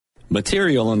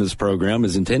Material on this program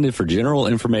is intended for general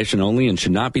information only and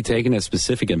should not be taken as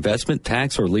specific investment,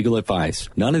 tax, or legal advice.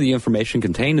 None of the information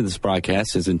contained in this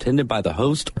broadcast is intended by the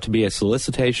host to be a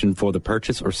solicitation for the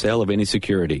purchase or sale of any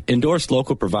security. Endorsed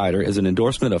Local Provider is an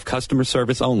endorsement of customer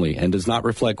service only and does not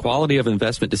reflect quality of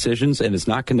investment decisions and is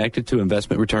not connected to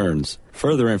investment returns.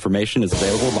 Further information is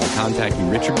available by contacting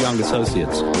Richard Young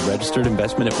Associates, a registered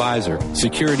investment advisor.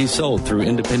 Securities sold through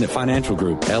Independent Financial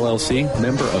Group, LLC,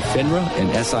 member of FINRA and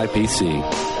SIPC.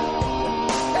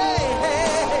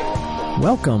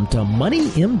 Welcome to Money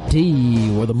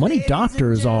MD, where the money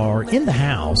doctors are in the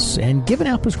house and giving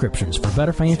out prescriptions for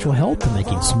better financial health and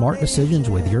making smart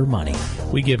decisions with your money.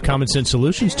 We give common sense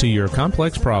solutions to your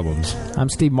complex problems. I'm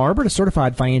Steve Marbert, a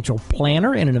certified financial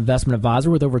planner and an investment advisor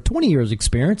with over 20 years'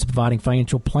 experience providing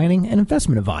financial planning and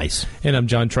investment advice. And I'm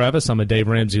John Travis. I'm a Dave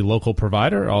Ramsey local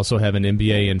provider. I also have an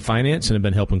MBA in finance and have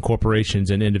been helping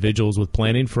corporations and individuals with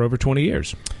planning for over 20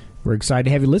 years. We're excited to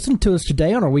have you listen to us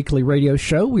today on our weekly radio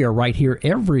show. We are right here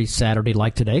every Saturday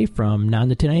like today from 9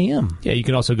 to 10 a.m. Yeah, you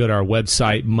can also go to our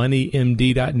website,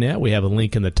 moneymd.net. We have a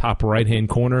link in the top right-hand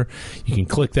corner. You can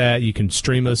click that. You can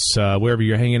stream us wherever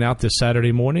you're hanging out this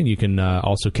Saturday morning. You can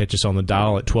also catch us on the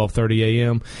dial at 12:30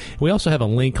 a.m. We also have a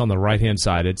link on the right-hand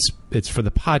side. It's for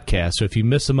the podcast. So if you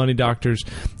miss the Money Doctors,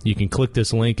 you can click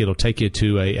this link. It'll take you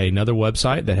to another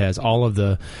website that has all of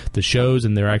the shows,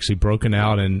 and they're actually broken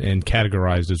out and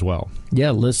categorized as well.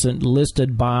 Yeah,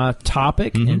 listed by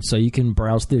topic, and so you can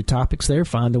browse through topics there,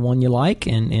 find the one you like,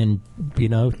 and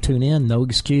tune in. No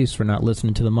excuse for not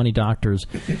listening to the Money Doctors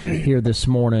here this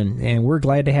morning. And we're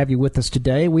glad to have you with us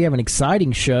today. We have an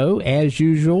exciting show, as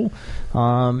usual,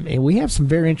 and we have some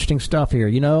very interesting stuff here.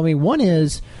 One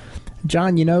is,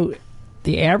 John,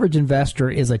 the average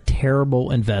investor is a terrible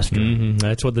investor. Mm-hmm.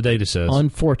 That's what the data says.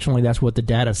 Unfortunately, that's what the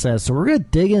data says. So we're going to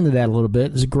dig into that a little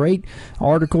bit. There's a great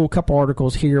article, a couple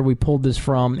articles here we pulled this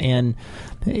from, and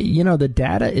the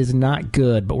data is not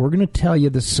good, but we're going to tell you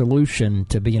the solution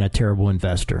to being a terrible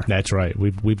investor. That's right.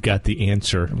 We've got the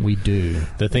answer. We do.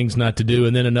 The things not to do.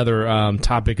 And then another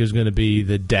topic is going to be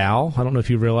the Dow. I don't know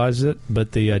if you realize it,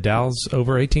 but the Dow's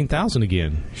over 18,000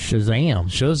 again.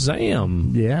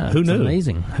 Shazam. Yeah. Who knew?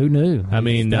 Amazing. Who knew? I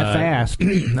mean, that fast.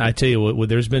 I tell you what,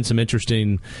 there's been some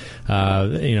interesting,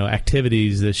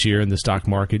 activities this year in the stock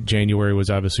market. January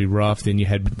was obviously rough. Then you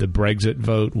had the Brexit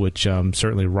vote, which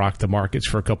certainly rocked the markets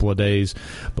for a couple of days.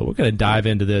 But we're going to dive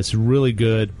into this really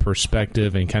good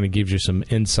perspective and kind of gives you some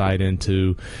insight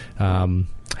into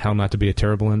how not to be a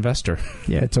terrible investor.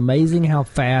 Yeah, it's amazing how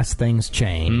fast things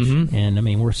change. Mm-hmm.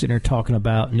 And, we're sitting here talking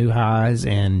about new highs,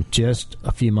 and just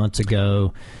a few months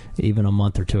ago, even a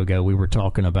month or two ago, we were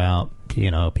talking about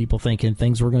people thinking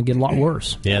things were going to get a lot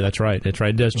worse. Yeah, that's right.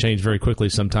 It does change very quickly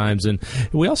sometimes. And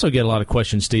we also get a lot of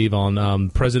questions, Steve, on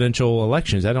presidential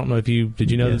elections. I don't know if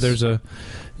did you know that there's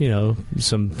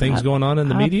some things going on in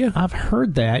the media? I've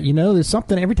heard that. There's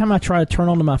something, every time I try to turn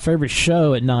on to my favorite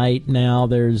show at night now,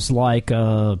 there's like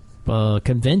a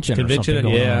convention or something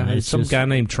going on. It's some guy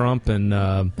named Trump and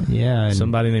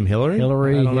somebody named Hillary.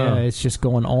 I don't know. It's just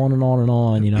going on and on and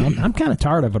on. I'm kind of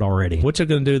tired of it already. What's it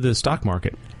going to do to the stock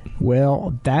market?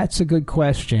 Well, that's a good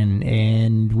question,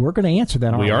 and we're going to answer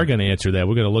that. We are going to answer that.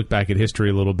 We're going to look back at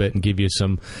history a little bit and give you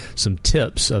some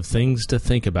tips of things to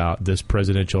think about this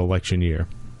presidential election year.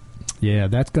 Yeah,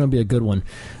 that's going to be a good one.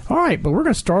 All right, but we're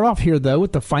going to start off here, though,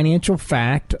 with the financial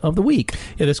fact of the week.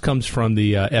 Yeah, this comes from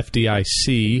the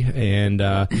FDIC,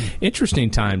 and interesting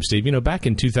time, Steve. Back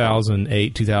in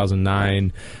 2008,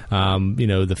 2009,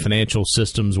 the financial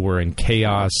systems were in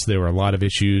chaos. There were a lot of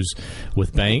issues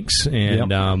with banks,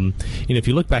 and if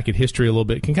you look back at history a little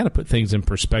bit, it can kind of put things in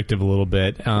perspective a little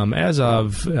bit. As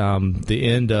of the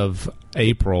end of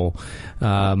April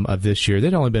of this year,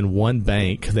 there'd only been one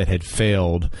bank that had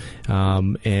failed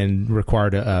and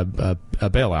required a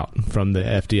bailout from the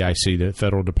FDIC, the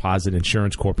Federal Deposit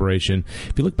Insurance Corporation.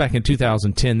 If you look back in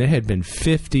 2010, there had been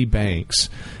 50 banks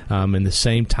in the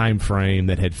same time frame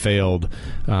that had failed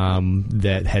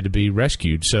that had to be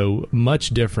rescued. So much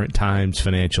different times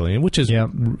financially, and which is,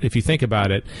 if you think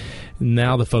about it,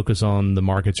 now the focus on the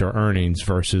markets are earnings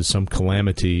versus some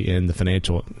calamity in the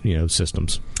financial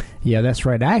systems. Yeah, that's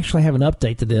right. I actually have an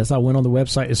update to this. I went on the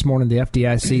website this morning, the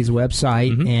FDIC's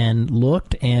website, and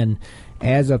looked, and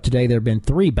as of today, there have been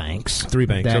three banks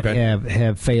that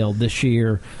have failed this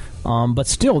year. But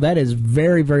still, that is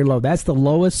very, very low. That's the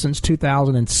lowest since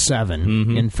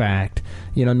 2007, in fact.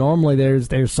 Normally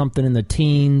there's something in the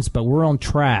teens, but we're on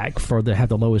track for have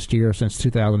the lowest year since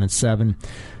 2007.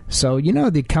 So,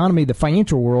 the economy, the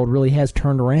financial world really has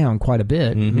turned around quite a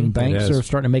bit. Banks are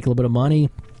starting to make a little bit of money.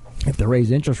 If they raise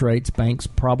interest rates, banks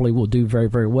probably will do very,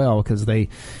 very well because they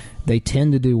they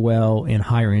tend to do well in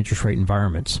higher interest rate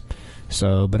environments.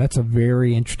 So, but that's a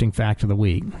very interesting fact of the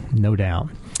week, no doubt.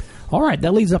 All right,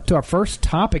 that leads up to our first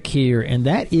topic here, and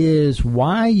that is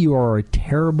why you are a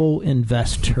terrible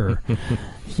investor.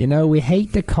 You know, we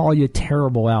hate to call you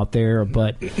terrible out there,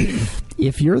 but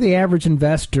if you're the average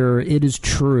investor, it is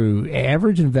true.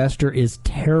 Average investor is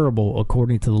terrible,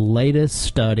 according to the latest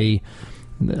study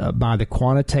by the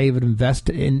quantitative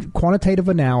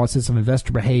analysis of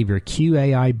investor behavior,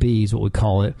 QAIB is what we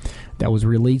call it, that was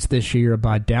released this year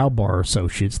by Dalbar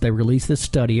Associates. They release this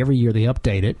study every year. They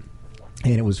update it,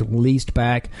 and it was released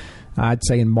back, I'd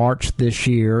say, in March this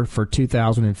year for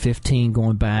 2015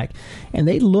 going back. And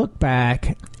they look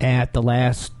back at the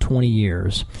last 20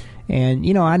 years. And,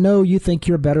 you know, I know you think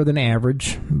you're better than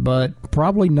average, but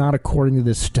probably not according to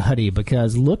this study,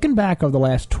 because looking back over the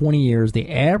last 20 years, the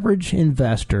average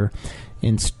investor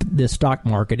in the stock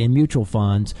market in mutual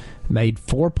funds made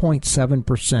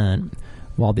 4.7%,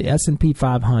 while the S&P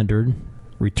 500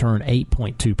 returned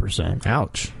 8.2%.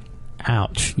 Ouch.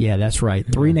 Yeah, that's right.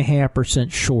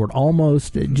 3.5% short,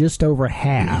 almost just over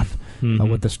half of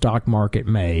what the stock market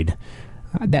made.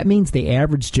 That means the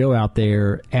average Joe out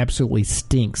there absolutely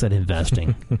stinks at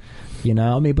investing. You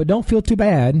know, I mean, but don't feel too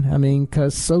bad. I mean,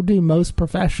 because so do most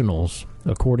professionals,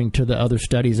 according to the other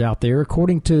studies out there.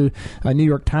 According to a New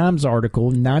York Times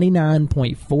article,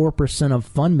 99.4% of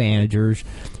fund managers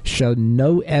showed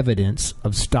no evidence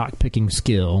of stock picking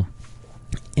skill.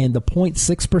 And the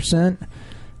 0.6%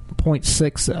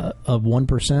 of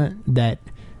 1% that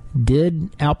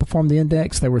did outperform the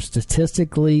index, they were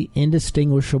statistically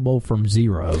indistinguishable from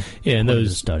zero. Yeah, and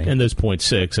those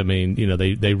 0.6, I mean, you know,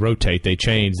 they rotate, they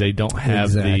change, they don't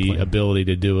have the ability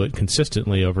to do it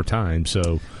consistently over time.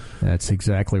 So that's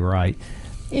exactly right.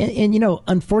 And you know,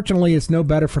 unfortunately, it's no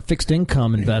better for fixed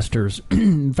income investors.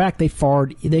 In fact, they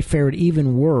fared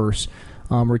even worse,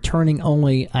 returning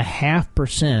only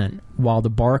 0.5%, while the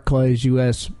Barclays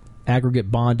U.S. Aggregate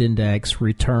Bond Index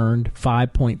returned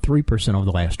 5.3% over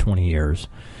the last 20 years.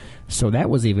 So that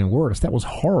was even worse. That was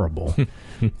horrible.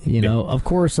 You know, of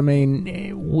course, I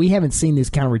mean, we haven't seen these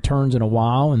kind of returns in a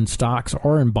while in stocks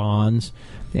or in bonds.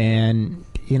 And,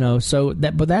 you know,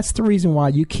 but that's the reason why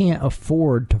you can't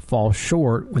afford to fall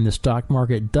short when the stock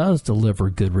market does deliver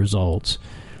good results.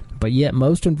 But yet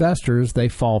most investors, they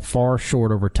fall far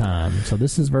short over time. So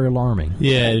this is very alarming.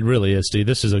 Yeah, it really is, Steve.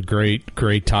 This is a great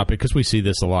topic because we see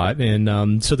this a lot.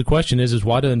 And so the question is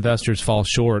why do investors fall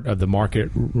short of the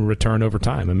market return over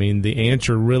time? I mean, the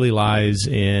answer really lies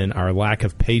in our lack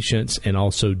of patience and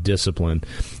also discipline.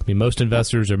 I mean, most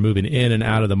investors are moving in and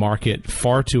out of the market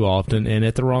far too often and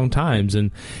at the wrong times. And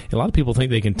a lot of people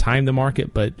think they can time the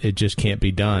market, but it just can't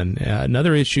be done.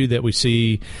 Another issue that we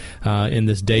see in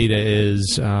this data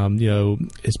is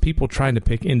is people trying to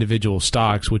pick individual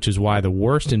stocks, which is why the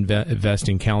worst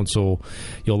investing counsel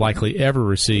you'll likely ever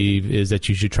receive is that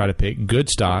you should try to pick good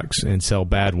stocks and sell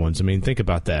bad ones. I mean, think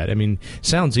about that. I mean,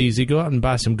 sounds easy. Go out and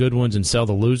buy some good ones and sell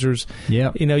the losers.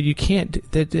 Yeah. You know, you can't.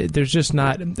 There's just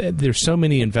not. There's so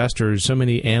many investors, so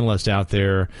many analysts out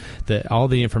there that all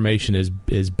the information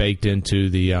is baked into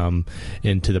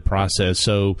the process.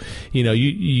 So, you know,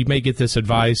 you may get this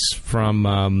advice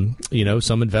from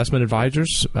some investment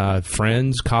advisors.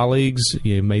 Friends, colleagues,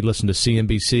 you may listen to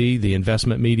CNBC, the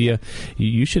investment media.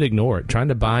 You should ignore it. Trying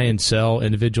to buy and sell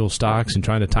individual stocks and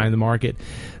trying to time the market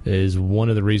is one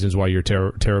of the reasons why you're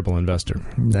a terrible investor.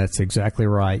 That's exactly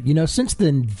right. You know, since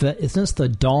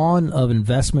the dawn of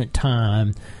investment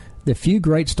time, the few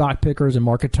great stock pickers and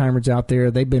market timers out there,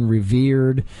 they've been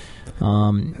revered.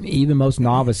 Even most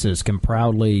novices can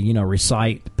proudly,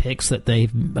 recite picks that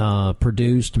they've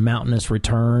produced, mountainous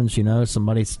returns. You know,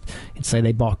 somebody can say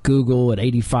they bought Google at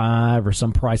 85 or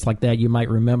some price like that you might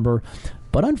remember.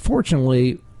 But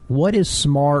unfortunately, what is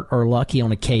smart or lucky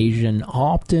on occasion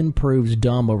often proves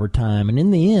dumb over time. And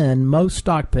in the end, most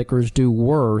stock pickers do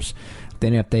worse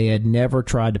than if they had never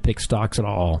tried to pick stocks at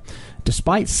all.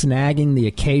 Despite snagging the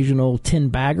occasional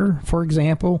 10-bagger, for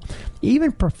example,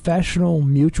 even professional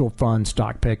mutual fund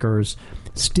stock pickers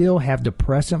still have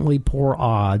depressingly poor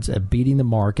odds of beating the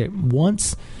market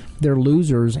once their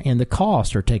losers and the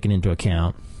cost are taken into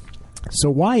account. So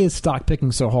why is stock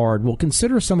picking so hard? Well,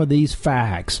 consider some of these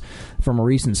facts from a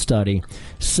recent study.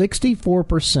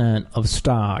 64% of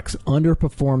stocks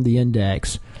underperformed the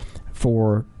index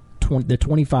for the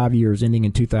 25 years ending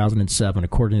in 2007,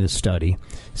 according to the study.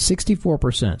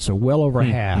 64%, so well over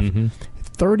half.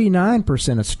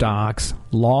 39% of stocks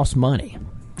lost money.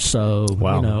 So,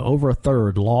 over a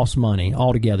third lost money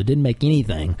altogether, didn't make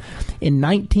anything. And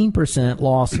 19%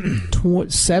 lost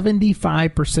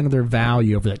 75% of their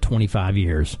value over that 25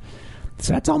 years.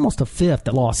 So that's almost a fifth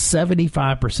that lost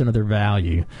 75% of their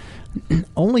value.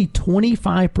 Only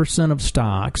 25% of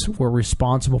stocks were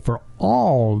responsible for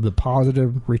all the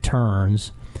positive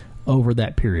returns over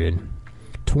that period.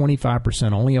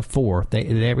 25%, only a fourth.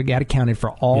 They got accounted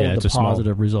for all of the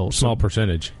positive results. Small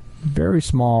percentage. Very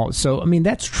small. So, I mean,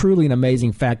 that's truly an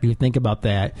amazing fact if you think about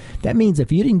that. That means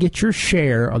if you didn't get your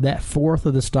share of that fourth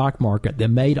of the stock market that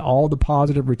made all the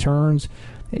positive returns,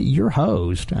 you're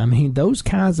hosed. I mean, those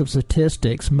kinds of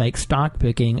statistics make stock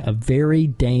picking a very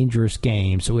dangerous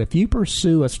game. So if you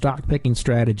pursue a stock picking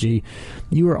strategy,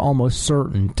 you are almost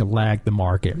certain to lag the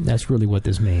market. That's really what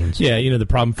this means. Yeah, the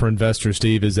problem for investors,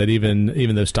 Steve, is that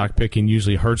even though stock picking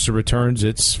usually hurts the returns,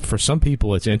 it's for some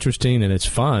people it's interesting and it's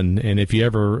fun. And if you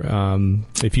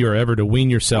are ever to wean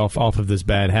yourself off of this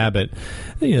bad habit,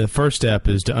 the first step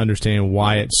is to understand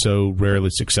why it's so rarely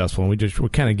successful. And we're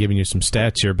kind of giving you some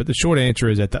stats here, but the short answer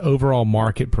is that the overall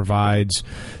market provides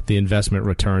the investment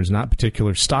returns, not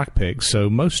particular stock picks. So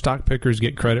most stock pickers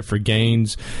get credit for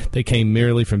gains. They came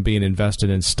merely from being invested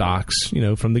in stocks,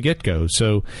 from the get-go.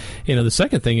 So, the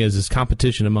second thing is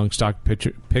competition among stock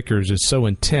pickers is so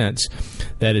intense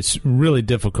that it's really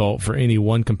difficult for any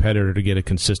one competitor to get a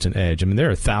consistent edge. I mean,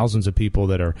 there are thousands of people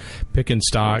that are picking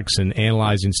stocks and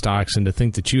analyzing stocks, and to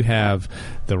think that you have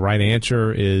the right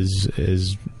answer is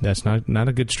that's not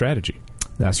a good strategy.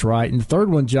 That's right. And the third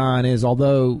one, John, is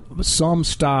although some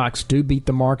stocks do beat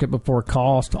the market before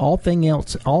cost, all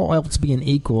else being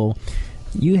equal,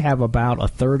 you have about a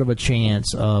third of a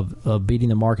chance of beating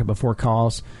the market before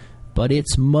cost, but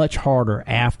it's much harder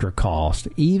after cost.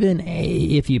 Even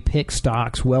if you pick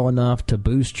stocks well enough to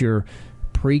boost your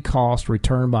pre-cost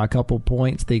return by a couple of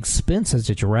points, the expenses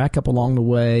that you rack up along the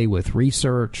way with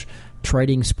research,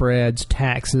 trading spreads,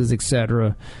 taxes,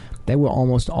 etc., they will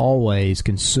almost always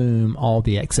consume all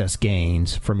the excess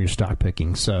gains from your stock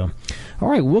picking. So, all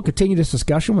right, we'll continue this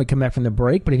discussion when we come back from the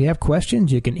break. But if you have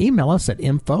questions, you can email us at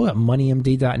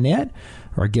info@moneymd.net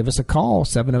or give us a call,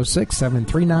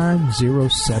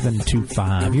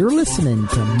 706-739-0725. You're listening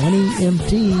to Money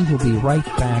MD. We'll be right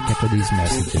back after these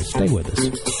messages. Stay with us.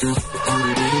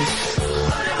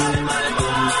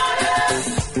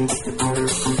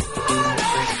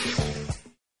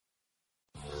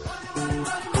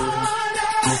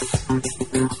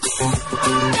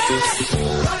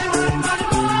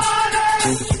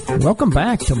 Welcome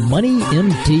back to Money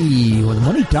MD, where the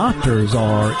money doctors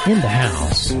are in the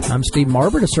house. I'm Steve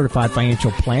Marbert, a certified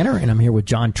financial planner, and I'm here with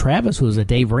John Travis, who is a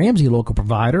Dave Ramsey local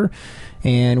provider.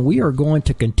 And we are going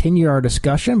to continue our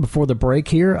discussion before the break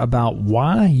here about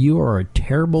why you are a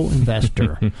terrible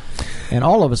investor. And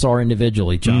all of us are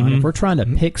individually, John. Mm-hmm. If we're trying to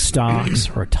pick stocks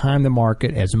or time the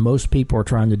market, as most people are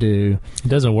trying to do, it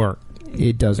doesn't work.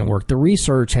 It doesn't work. The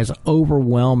research has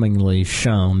overwhelmingly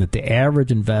shown that the average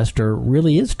investor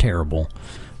really is terrible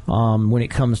when it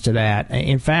comes to that.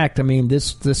 In fact, I mean,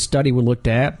 this study we looked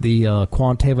at, the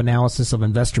quantitative analysis of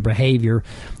investor behavior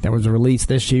that was released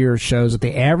this year, shows that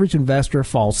the average investor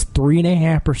falls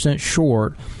 3.5%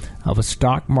 short of a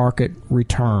stock market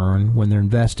return when they're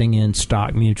investing in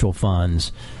stock mutual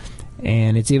funds.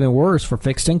 And it's even worse for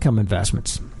fixed income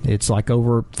investments. It's like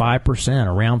over 5%,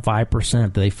 around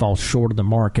 5%, they fall short of the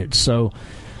market. So,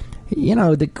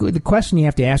 the question you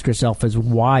have to ask yourself is,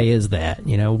 why is that?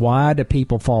 Why do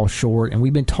people fall short? And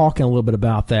we've been talking a little bit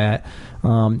about that.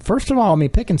 First of all, I mean,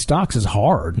 picking stocks is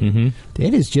hard. Mm-hmm.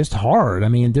 It is just hard. I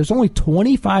mean, there's only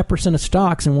 25% of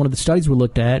stocks in one of the studies we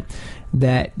looked at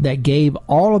that gave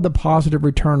all of the positive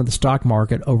return of the stock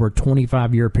market over a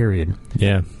 25-year period.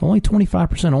 Yeah. Only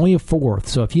 25%, only a fourth.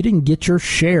 So if you didn't get your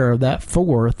share of that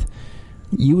fourth,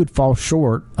 you would fall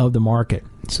short of the market.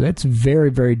 So that's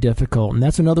very, very difficult. And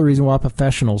that's another reason why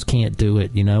professionals can't do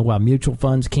it, why mutual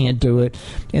funds can't do it.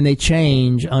 And they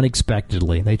change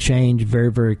unexpectedly. They change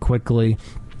very, very quickly.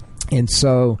 And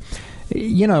so,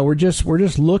 we're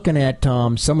just looking at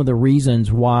some of the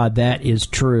reasons why that is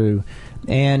true.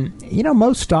 And,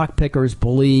 most stock pickers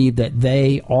believe that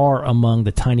they are among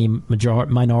the tiny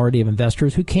minority of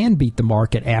investors who can beat the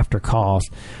market after cost.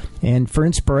 And for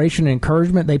inspiration and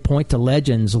encouragement, they point to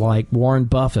legends like Warren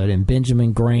Buffett and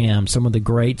Benjamin Graham, some of the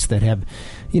greats that have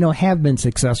been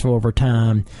successful over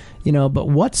time. But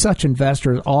what such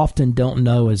investors often don't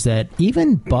know is that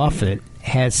even Buffett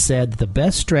has said that the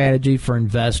best strategy for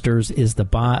investors is to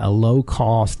buy a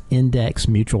low-cost index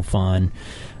mutual fund.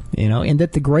 And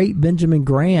that the great Benjamin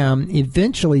Graham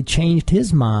eventually changed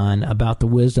his mind about the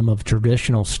wisdom of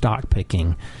traditional stock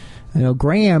picking.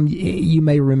 Graham, you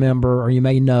may remember or you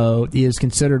may know, is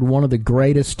considered one of the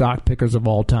greatest stock pickers of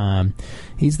all time.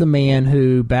 He's the man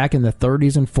who, back in the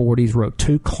 30s and 40s, wrote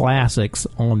 2 classics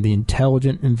on the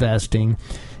intelligent investing,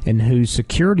 and whose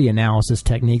security analysis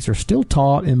techniques are still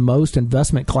taught in most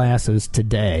investment classes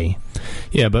today.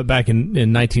 Yeah, but back in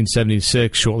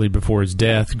 1976, shortly before his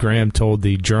death, Graham told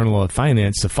the Journal of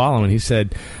Finance the following. He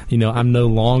said, I'm no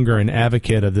longer an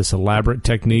advocate of this elaborate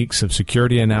techniques of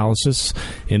security analysis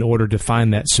in order to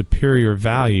find that superior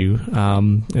value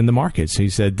in the markets. He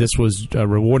said this was a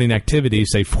rewarding activity,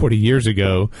 say 40 years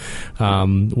ago,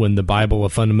 when the Bible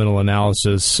of Fundamental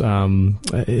Analysis,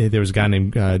 there was a guy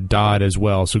named Dodd as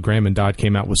well. So Graham and Dodd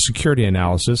came out with Security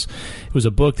Analysis. It was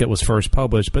a book that was first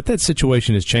published, but that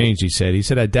situation has changed, he said. He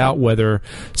said, I doubt whether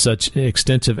such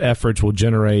extensive efforts will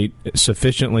generate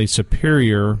sufficiently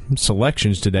superior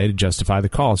selections today to justify the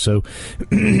cost. So,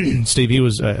 Steve, he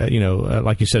was,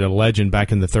 like you said, a legend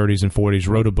back in the 30s and 40s,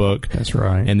 wrote a book. That's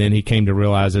right. And then he came to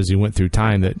realize as he went through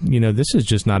time that, this is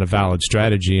just not a valid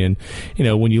strategy. And,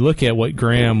 when you look at what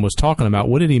Graham was talking about,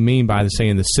 what did he mean by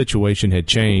saying the situation had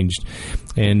changed?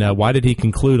 And why did he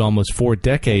conclude almost 4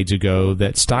 decades ago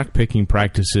that stock picking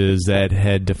practices that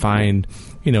had defined,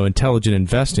 intelligent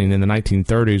investing in the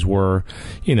 1930s were,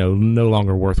 no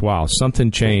longer worthwhile?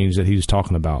 Something changed that he was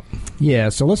talking about. Yeah,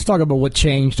 so let's talk about what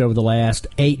changed over the last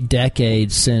 8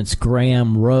 decades since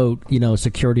Graham wrote,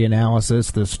 Security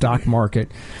Analysis, the stock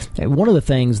market. One of the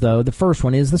things, though, the first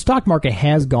one is the stock market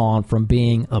has gone from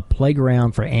being a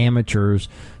playground for amateurs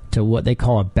to what they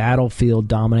call a battlefield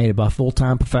dominated by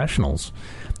full-time professionals.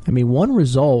 One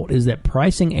result is that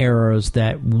pricing errors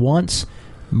that once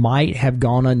might have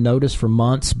gone unnoticed for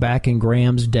months back in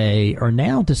Graham's day are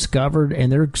now discovered, and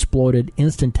they're exploited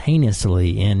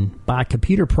instantaneously and by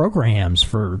computer programs,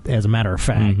 as a matter of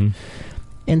fact. Mm-hmm.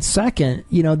 And second,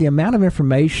 the amount of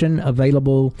information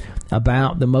available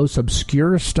about the most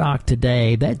obscure stock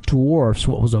today, that dwarfs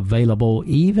what was available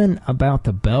even about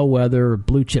the bellwether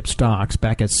blue chip stocks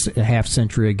back a half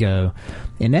century ago.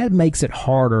 And that makes it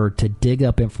harder to dig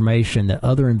up information that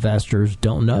other investors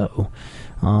don't know.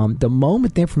 The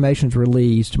moment the information is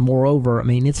released, moreover,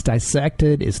 it's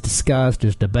dissected, it's discussed,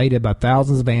 it's debated by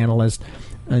thousands of analysts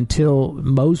until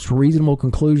most reasonable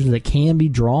conclusions that can be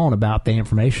drawn about the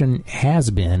information has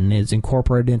been and is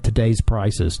incorporated in today's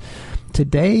prices.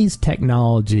 Today's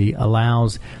technology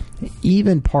allows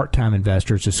even part-time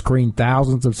investors to screen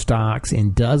thousands of stocks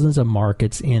in dozens of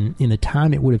markets in the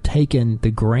time it would have taken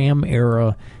the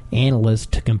Graham-era analysts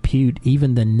to compute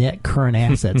even the net current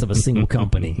assets of a single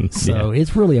company. So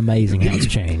it's really amazing how it's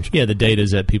changed. Yeah, the data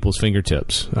is at people's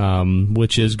fingertips,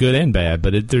 which is good and bad.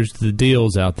 But there's the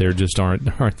deals out there just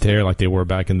aren't there like they were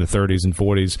back in the 30s and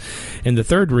 40s. And the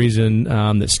third reason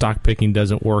that stock picking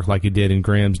doesn't work like it did in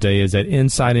Graham's day is that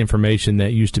inside information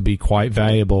that used to be quite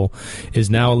valuable is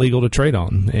now illegal to trade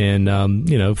on.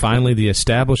 And finally, the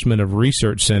establishment of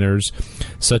research centers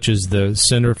such as the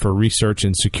Center for Research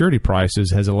and Security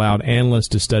Prices has allowed analysts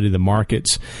to study the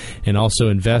markets and also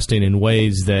investing in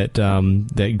ways that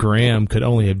that Graham could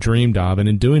only have dreamed of, and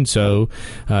in doing so,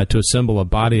 to assemble a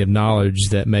body of knowledge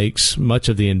that makes much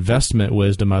of the investment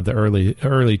wisdom of the early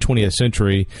 20th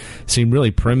century seem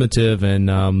really primitive and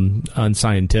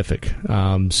unscientific.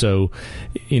 So,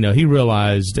 he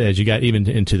realized as you got even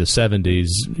into the 70s,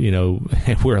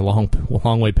 we're a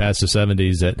long way past the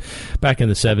 70s, that back in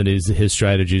the 70s his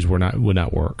strategies would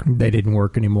not work. They didn't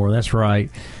work anymore. That's right.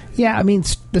 Yeah,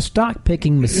 the stock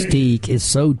picking mystique is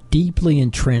so deeply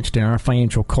entrenched in our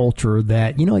financial culture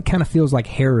that, it kind of feels like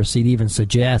heresy to even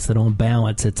suggest that on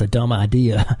balance it's a dumb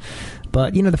idea.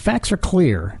 But, the facts are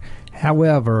clear.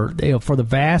 However, for the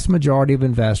vast majority of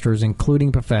investors,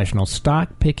 including professionals,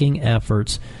 stock picking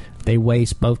efforts, they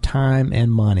waste both time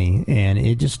and money, and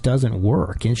it just doesn't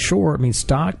work. In short,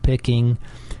 stock picking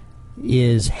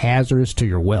is hazardous to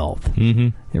your wealth. Mm-hmm.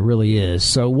 It really is.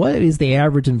 So what is the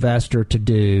average investor to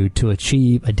do to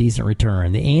achieve a decent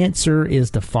return? The answer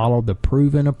is to follow the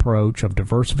proven approach of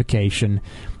diversification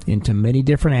into many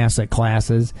different asset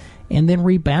classes and then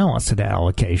rebalance that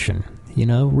allocation.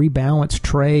 Rebalance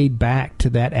trade back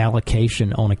to that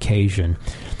allocation on occasion.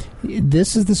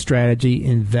 This is the strategy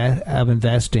of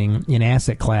investing in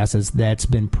asset classes that's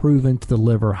been proven to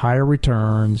deliver higher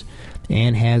returns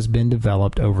and has been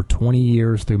developed over 20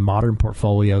 years through modern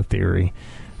portfolio theory.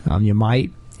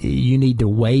 You need to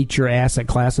weight your asset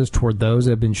classes toward those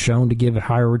that have been shown to give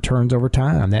higher returns over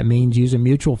time. That means using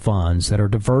mutual funds that are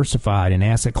diversified in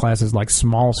asset classes like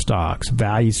small stocks,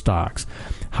 value stocks,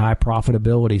 high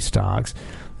profitability stocks.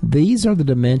 These are the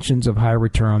dimensions of high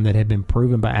return that have been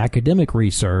proven by academic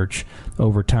research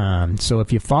over time. So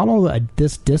if you follow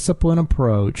this disciplined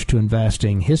approach to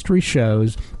investing, history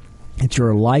shows that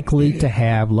you're likely to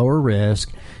have lower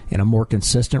risk and a more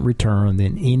consistent return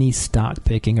than any stock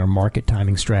picking or market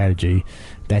timing strategy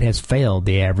that has failed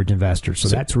the average investor. So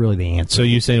that's really the answer. So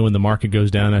you say when the market goes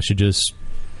down, I should just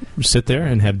sit there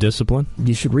and have discipline?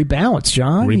 You should rebalance,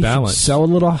 John. Rebalance. You should sell a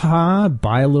little high,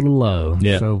 buy a little low.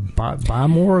 Yeah. So buy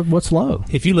more of what's low.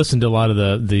 If you listen to a lot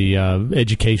of the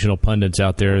educational pundits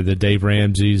out there, the Dave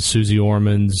Ramsey's, Susie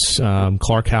Orman's,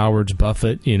 Clark Howard's,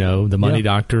 Buffett, the money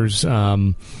doctors,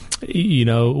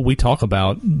 we talk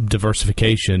about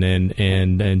diversification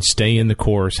and stay in the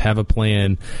course, have a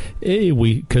plan.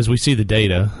 Because we see the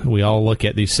data, we all look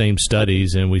at these same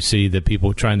studies, and we see that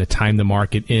people trying to time the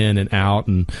market in and out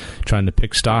and trying to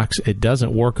pick stocks. It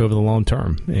doesn't work over the long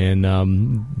term,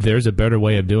 and there's a better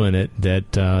way of doing it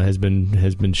that has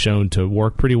been shown to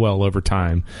work pretty well over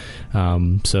time.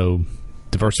 So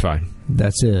diversify.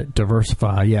 That's it.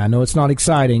 Diversify. Yeah, I know it's not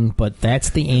exciting, but that's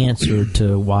the answer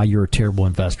to why you're a terrible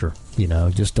investor.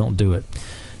 Just don't do it.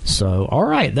 So, all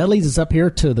right, that leads us up here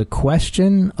to the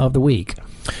question of the week.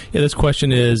 Yeah, this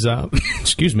question is,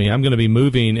 excuse me, I'm going to be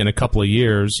moving in a couple of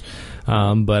years,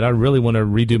 but I really want to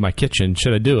redo my kitchen.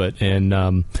 Should I do it?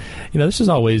 And, this is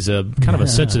always a kind of a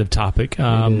sensitive topic.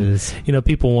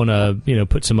 People want to,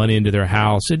 put some money into their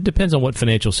house. It depends on what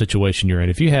financial situation you're in.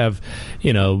 If you have,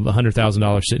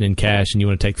 $100,000 sitting in cash and you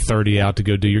want to take 30 out to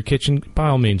go do your kitchen, by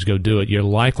all means, go do it. You're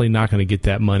likely not going to get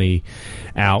that money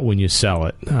out when you sell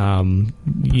it.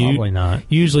 Probably not.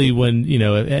 Usually when,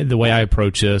 the way I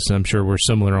approach this, and I'm sure we're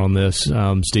similar on this,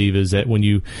 Steve, is that when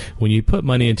you put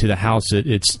money into the house,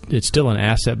 it's still an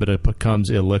asset, but it becomes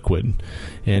illiquid,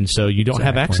 and so you don't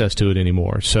have access to it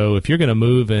anymore. So if you're going to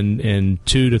move in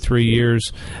 2 to 3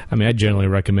 years, I generally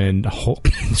recommend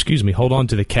hold on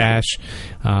to the cash.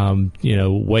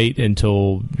 Wait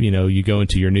until you go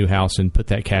into your new house and put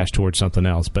that cash towards something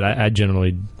else. But I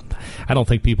don't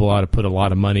think people ought to put a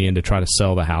lot of money in to try to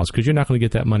sell the house, because you're not going to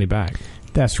get that money back.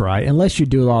 That's right. Unless you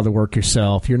do a lot of the work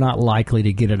yourself, you're not likely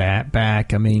to get it back.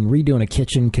 Redoing a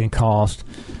kitchen can cost,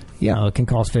 it can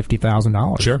cost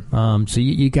 $50,000. Sure. So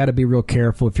you got to be real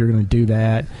careful if you're going to do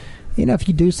that. If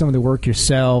you do some of the work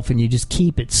yourself and you just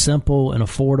keep it simple and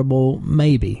affordable,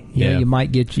 maybe you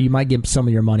might get some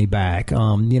of your money back.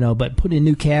 But putting in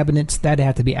new cabinets, that'd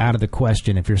have to be out of the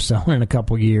question if you're selling in a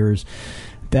couple of years.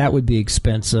 That would be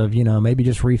expensive. Maybe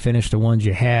just refinish the ones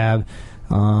you have.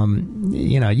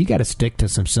 You got to stick to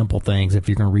some simple things if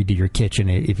you're going to redo your kitchen.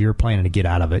 If you're planning to get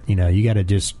out of it, you got to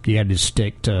just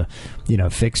stick to,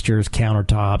 fixtures,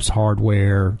 countertops,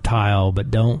 hardware, tile, but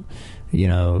don't,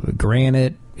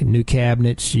 granite, new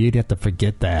cabinets. You'd have to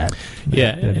forget that.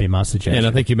 Yeah, that'd be my suggestion. And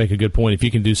I think you make a good point. If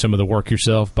you can do some of the work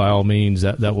yourself, by all means,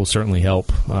 that will certainly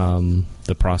help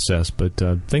the process. But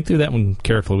think through that one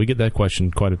carefully. We get that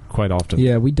question quite often.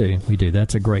 Yeah, we do.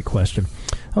 That's a great question.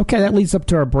 Okay, that leads up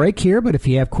to our break here, but if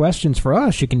you have questions for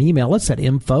us, you can email us at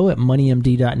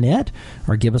info@moneymd.net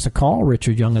or give us a call,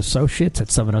 Richard Young Associates, at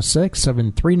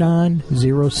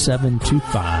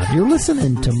 706-739-0725. You're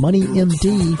listening to Money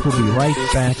MD. We'll be right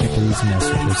back after these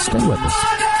messages. Stay with us.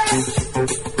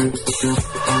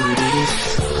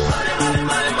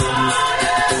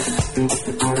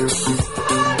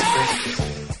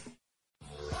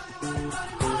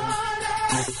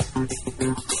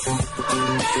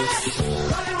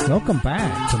 Welcome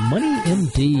back to Money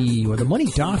MD, where the money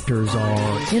doctors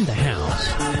are in the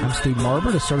house. I'm Steve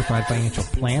Marbert, a certified financial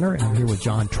planner, and I'm here with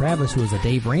John Travis, who is a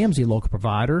Dave Ramsey local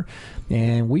provider.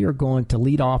 And we are going to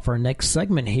lead off our next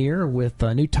segment here with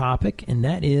a new topic, and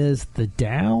that is the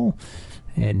Dow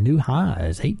at new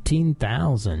highs,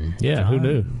 18,000. Yeah, who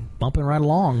knew? Bumping right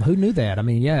along. Who knew that?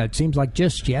 It seems like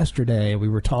just yesterday we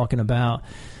were talking about,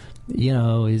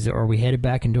 are we headed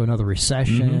back into another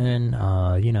recession?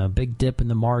 Mm-hmm. Big dip in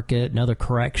the market, another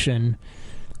correction.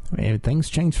 Things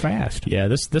change fast. Yeah,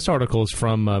 this article is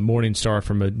from Morningstar,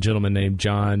 from a gentleman named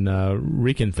John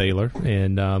Riekenthaler,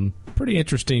 and pretty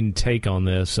interesting take on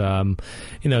this.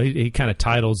 He kind of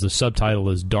titles, the subtitle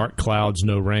is "Dark Clouds,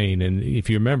 No Rain," and if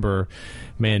you remember,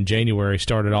 January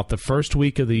started off, the first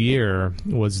week of the year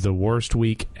was the worst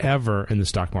week ever in the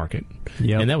stock market.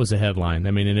 Yep. And that was the headline.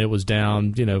 And it was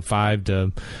down, 5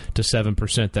 to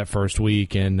 7% that first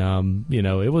week, and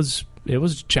it was it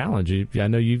was a challenge. I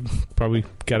know you probably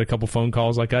got a couple phone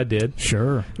calls like I did.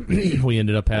 Sure. We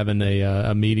ended up having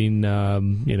a meeting,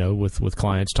 with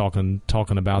clients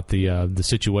talking about the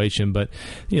situation. But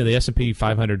the S&P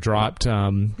 500 dropped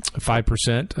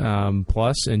 5%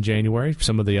 plus in January.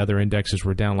 Some of the other indexes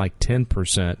were down like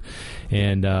 10%,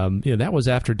 and that was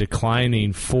after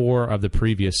declining 4 of the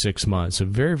previous 6 months. A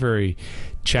very, very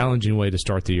challenging way to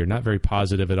start the year, not very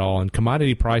positive at all. And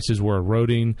commodity prices were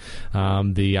eroding.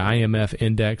 The IMF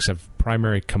index of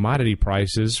primary commodity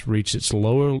prices reached its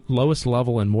lowest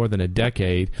level in more than a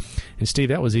decade. And Steve,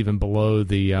 that was even below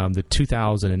the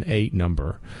 2008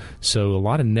 number. So a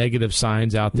lot of negative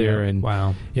signs out there. Yeah, and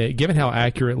wow. Given how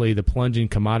accurately the plunging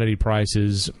commodity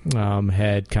prices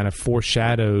had kind of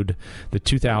foreshadowed the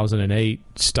 2008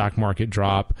 stock market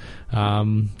drop, a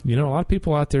lot of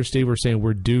people out there, Steve, were saying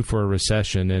we're due for a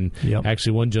recession. And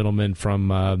actually one gentleman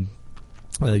from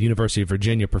the University of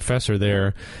Virginia professor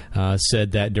there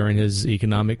said that during his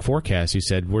economic forecast. He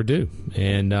said, we're due.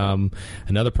 And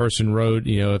another person wrote,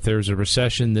 if there's a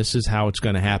recession, this is how it's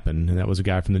going to happen. And that was a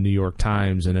guy from the New York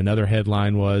Times. And another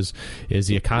headline was, is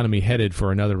the economy headed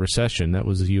for another recession? That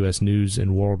was the U.S. News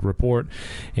and World Report.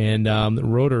 And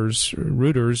Reuters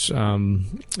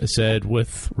said,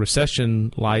 with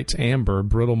recession lights amber,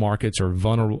 brittle markets are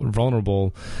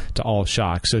vulnerable to all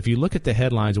shocks. So if you look at the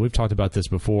headlines, and we've talked about this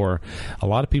before,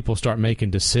 a lot of people start making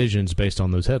decisions based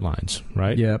on those headlines,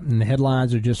 right? Yeah, and the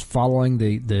headlines are just following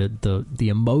the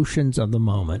emotions of the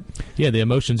moment. Yeah, the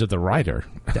emotions of the writer.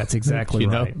 That's exactly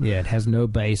right. Yeah, it has no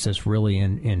basis really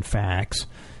in facts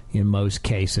in most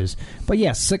cases. But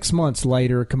 6 months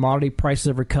later, commodity prices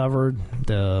have recovered.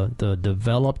 The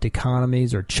developed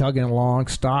economies are chugging along.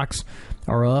 Stocks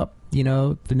are up.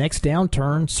 The next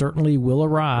downturn certainly will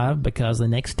arrive, because the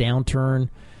next downturn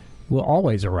will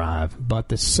always arrive, but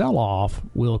the sell-off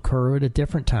will occur at a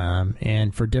different time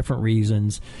and for different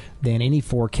reasons than any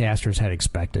forecasters had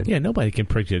expected. Yeah, nobody can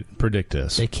predict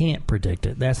this. They can't predict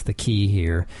it. That's the key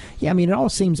here. Yeah, it all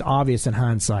seems obvious in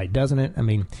hindsight, doesn't it?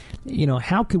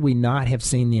 How could we not have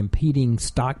seen the impending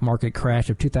stock market crash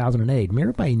of 2008?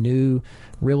 Everybody knew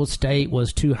real estate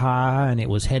was too high and it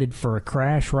was headed for a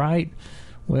crash, right?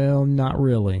 Well, not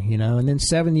really, And then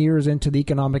 7 years into the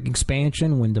economic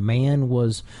expansion, when demand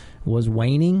was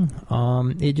waning,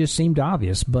 it just seemed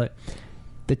obvious. But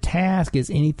the task is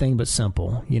anything but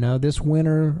simple. This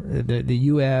winter, the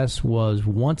U.S. was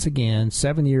once again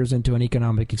 7 years into an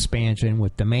economic expansion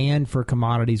with demand for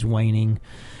commodities waning.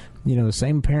 The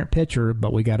same apparent picture,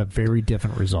 but we got a very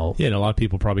different result. Yeah, and a lot of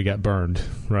people probably got burned,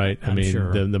 right? I'm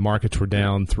sure. The markets were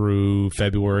down through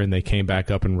February, and they came back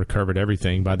up and recovered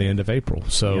everything by the end of April.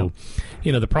 So,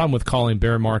 the problem with calling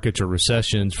bear markets or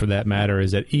recessions, for that matter,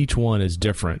 is that each one is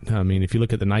different. If you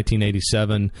look at the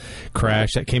 1987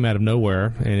 crash, that came out of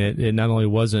nowhere, and it not only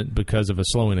wasn't because of a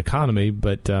slowing economy,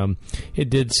 but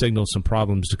it did signal some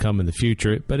problems to come in the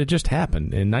future. But it just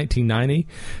happened. In 1990,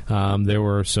 there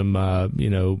were some,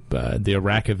 the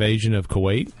Iraq invasion of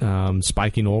Kuwait,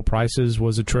 spiking oil prices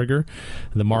was a trigger.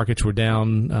 The markets were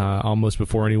down almost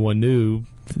before anyone knew.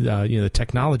 The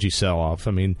technology sell-off.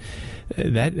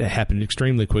 That happened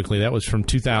extremely quickly. That was from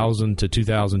 2000 to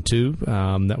 2002.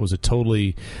 That was a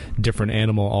totally different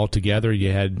animal altogether.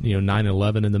 You had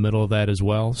 9/11 in the middle of that as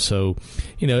well. So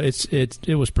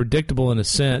it was predictable in a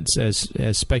sense as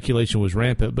speculation was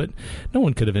rampant, but no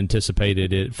one could have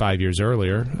anticipated it 5 years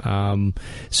earlier.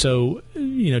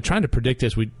 Trying to predict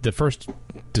this, the first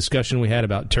discussion we had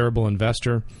about terrible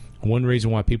investor. One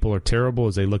reason why people are terrible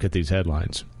is they look at these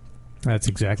headlines. That's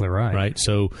exactly right. Right?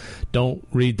 So don't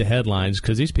read the headlines,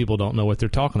 because these people don't know what they're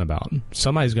talking about.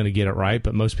 Somebody's going to get it right,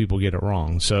 but most people get it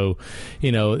wrong. So,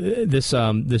 this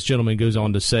gentleman goes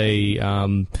on to say,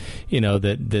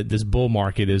 that this bull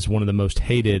market is one of the most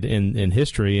hated in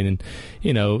history. And,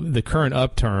 the current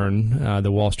upturn,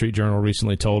 the Wall Street Journal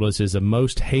recently told us, is the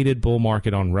most hated bull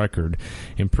market on record.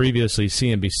 And previously,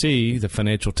 CNBC, the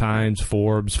Financial Times,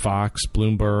 Forbes, Fox,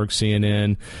 Bloomberg,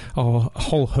 CNN, a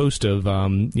whole host of,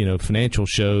 financial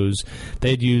shows,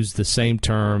 they'd used the same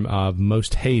term of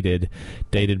most hated,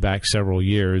 dated back several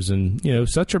years. And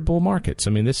such are bull markets.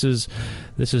 This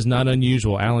is not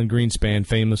unusual. Alan Greenspan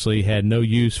famously had no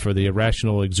use for the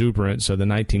irrational exuberance of the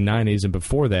 1990s, and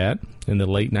before that, in the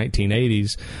late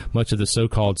 1980s, much of the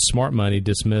so-called smart money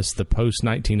dismissed the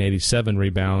post-1987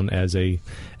 rebound as a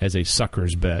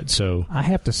sucker's bet. So I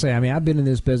have to say, I've been in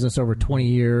this business over 20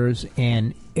 years,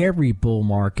 and every bull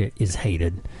market is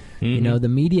hated. Mm-hmm. The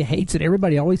media hates it.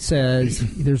 Everybody always says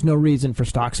there's no reason for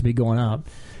stocks to be going up.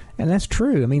 And that's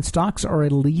true. Stocks are a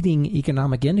leading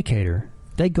economic indicator.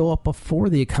 They go up before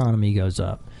the economy goes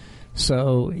up.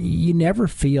 So you never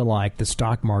feel like the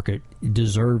stock market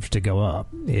deserves to go up,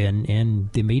 and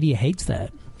the media hates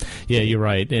that. Yeah, you're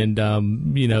right. And, a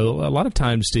lot of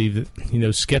times, Steve,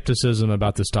 skepticism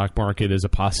about the stock market is a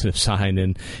positive sign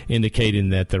and indicating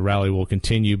that the rally will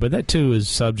continue. But that, too, is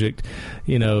subject,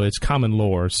 it's common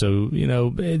lore. So,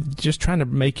 just trying to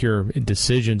make your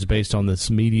decisions based on this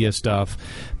media stuff,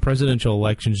 presidential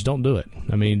elections, don't do it.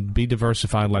 I mean, be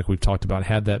diversified like we've talked about,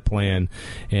 have that plan.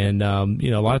 And,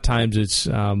 a lot of times it's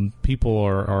people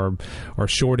are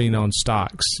shorting on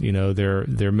stocks.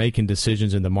 They're making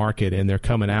decisions in the market and they're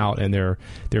coming out and they're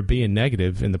being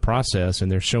negative in the process,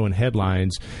 and they're showing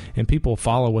headlines, and people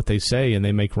follow what they say and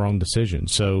they make wrong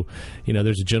decisions. So,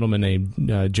 there's a gentleman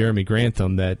named Jeremy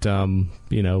Grantham that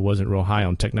wasn't real high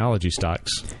on technology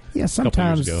stocks. Yeah,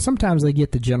 sometimes they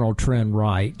get the general trend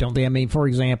right, don't they? I mean, for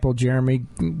example, Jeremy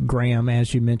Graham,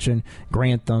 as you mentioned,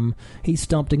 Grantham, he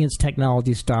stumped against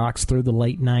technology stocks through the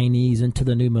late 90s into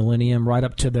the new millennium, right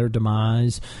up to their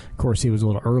demise. Of course, he was a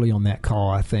little early on that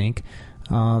call, I think.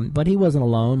 But he wasn't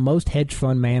alone. Most hedge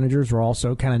fund managers were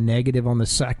also kind of negative on the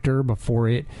sector before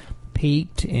it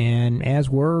peaked, and as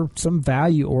were some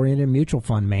value-oriented mutual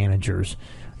fund managers.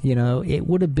 It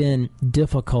would have been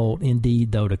difficult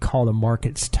indeed, though, to call the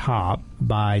market's top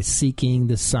by seeking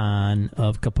the sign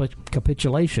of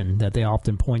capitulation that they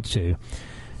often point to.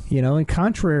 And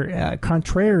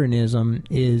contrarianism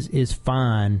is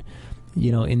fine,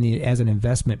 as an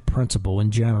investment principle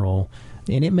in general.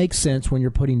 And it makes sense when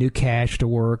you're putting new cash to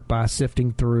work by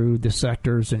sifting through the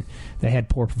sectors and they had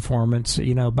poor performance,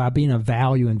 by being a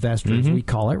value investor, as we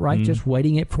call it, right? Just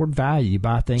waiting it for value,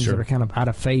 buy things that are kind of out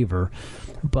of favor.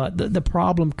 But the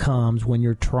problem comes when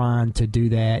you're trying to do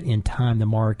that and time the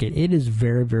market. It is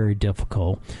very, very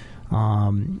difficult.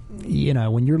 When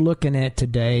you're looking at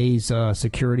today's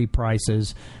security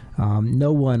prices,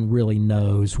 no one really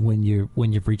knows when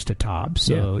you've reached the top.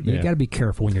 So you got to be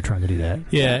careful when you're trying to do that.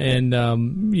 Yeah, and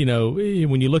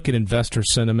when you look at investor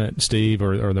sentiment, Steve,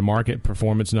 or the market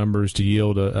performance numbers to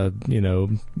yield a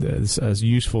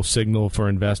useful signal for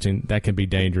investing, that can be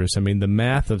dangerous. I mean, the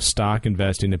math of stock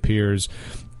investing appears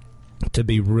to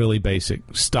be really basic.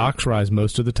 Stocks rise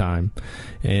most of the time,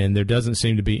 and there doesn't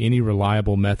seem to be any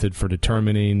reliable method for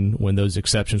determining when those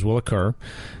exceptions will occur.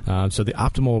 So the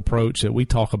optimal approach that we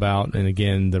talk about, and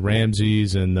again, the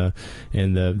Ramseys and the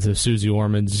Susie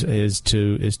Ormans, is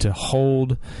to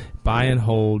buy and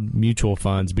hold mutual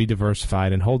funds, be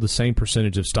diversified, and hold the same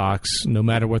percentage of stocks no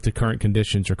matter what the current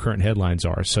conditions or current headlines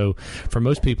are. So for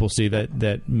most people, Steve,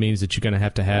 that means that you're going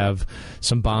to have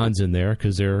some bonds in there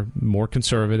because they're more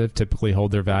conservative, typically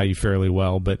hold their value fairly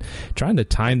well. But trying to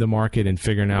time the market and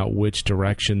figuring out which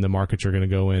direction the markets are going to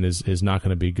go in is not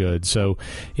going to be good. So,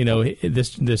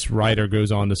 this writer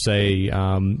goes on to say,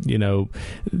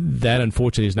 that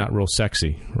unfortunately is not real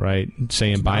sexy, right?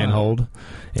 Saying buy and hold.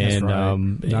 And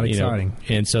not exciting.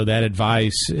 And so that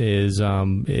advice is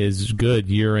good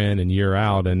year in and year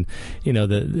out, and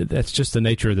that's just the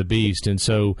nature of the beast. And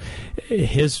so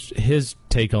his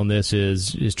take on this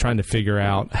is trying to figure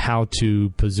out how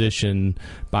to position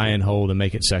buy and hold and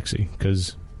make it sexy,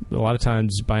 because a lot of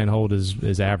times buy and hold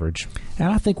is average. And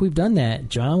I think we've done that,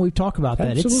 John. We've talked about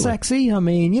that. Absolutely. It's sexy. I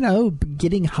mean,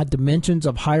 getting dimensions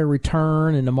of higher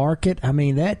return in the market. I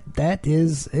mean, it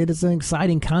is an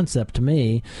exciting concept to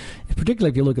me, particularly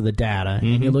if you look at the data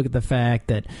and you look at the fact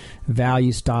that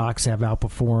value stocks have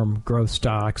outperformed growth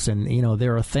stocks, and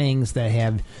there are things that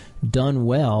have done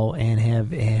well and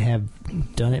have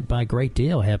done it by a great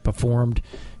deal, have performed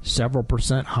several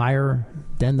 % higher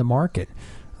than the market.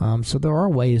 So there are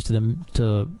ways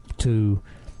to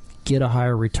get a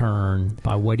higher return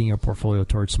by weighting your portfolio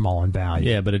towards small in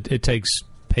value. Yeah, but it takes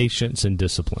patience and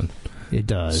discipline. It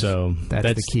does. So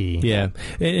that's the key. Yeah.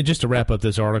 And just to wrap up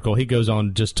this article, he goes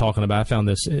on just talking about, I found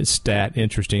this stat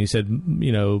interesting. He said,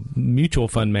 mutual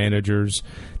fund managers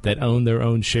that own their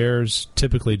own shares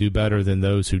typically do better than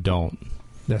those who don't.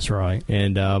 That's right.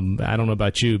 And I don't know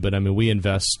about you, but I mean, we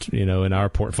invest, in our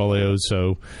portfolios,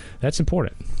 so that's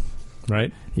important.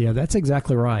 Right? Yeah, that's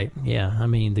exactly right. Yeah, I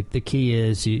mean, the key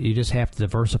is you just have to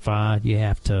diversify. You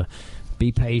have to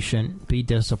be patient, be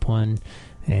disciplined,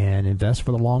 and invest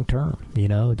for the long term.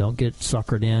 Don't get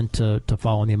suckered into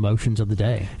following the emotions of the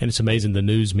day. And it's amazing the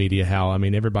news media, how, I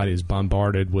mean, everybody is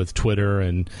bombarded with Twitter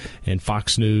and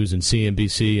Fox News and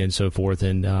CNBC and so forth.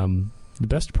 And the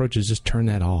best approach is just turn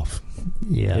that off.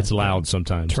 Yeah. It's loud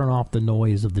sometimes. Turn off the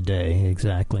noise of the day.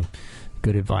 Exactly.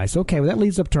 Good advice. Okay, well, that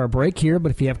leads up to our break here, but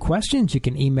if you have questions, you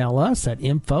can email us at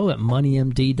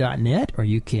info@moneymd.net, or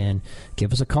you can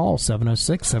give us a call,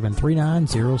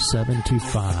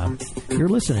 706-739-0725. You're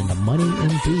listening to Money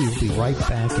MD. We'll be right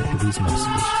back after these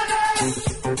messages.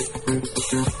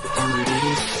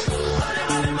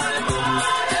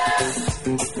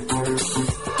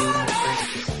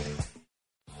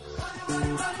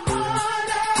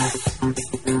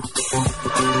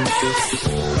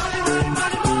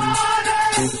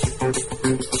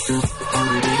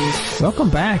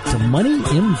 Welcome back to Money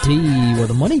MD, where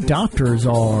the money doctors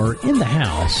are in the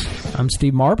house. I'm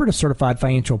Steve Marbert, a certified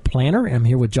financial planner, and I'm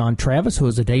here with John Travis, who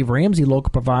is a Dave Ramsey local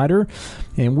provider,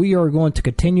 and we are going to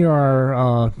continue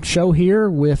our show here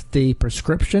with the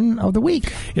prescription of the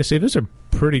week. Yeah, Steve, there's a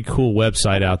pretty cool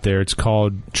website out there. It's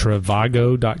called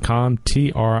Trivago.com,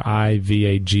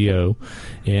 Trivago,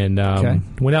 and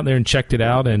went out there and checked it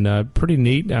out, and pretty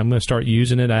neat. I'm going to start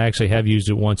using it. I actually have used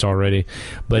it once already,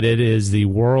 but it is the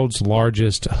world's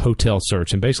largest hotel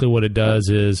search, and basically what it does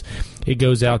is it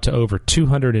goes out to over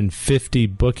 250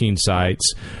 booking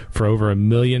sites for over 1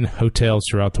 million hotels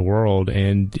throughout the world,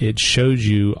 and it shows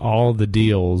you all the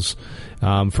deals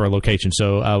for a location.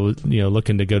 So I was,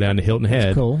 looking to go down to Hilton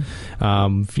Head. That's cool.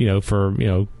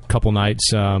 For couple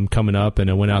nights coming up, and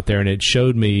I went out there and it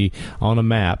showed me on a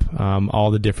map all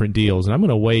the different deals. And I'm going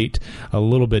to wait a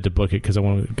little bit to book it because I'm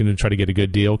going to try to get a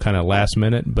good deal kind of last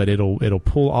minute, but it'll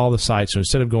pull all the sites. So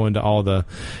instead of going to all the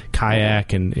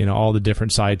Kayak and all the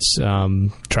different sites,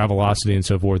 Travelocity and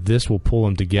so forth, this will pull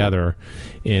them together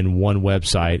in one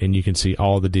website, and you can see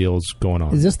all the deals going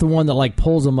on. Is this the one that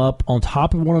pulls them up on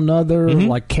top of one another,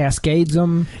 cascades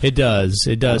them? It does.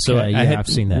 Okay, so I've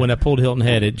seen that. When I pulled Hilton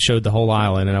Head, it showed the whole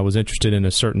island, and I was interested in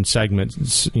a certain segment,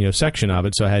 section of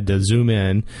it, so I had to zoom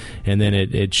in, and then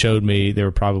it showed me there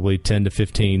were probably 10 to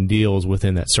 15 deals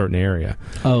within that certain area.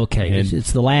 Oh, okay. And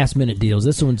it's the last minute deals.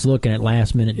 This one's looking at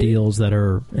last minute deals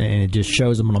and it just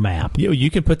shows them on a map.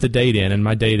 You can put the date in, and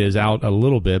my data is out a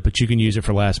little bit, but you can use it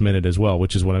for last minute as well,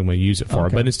 which is what I'm going to use it for.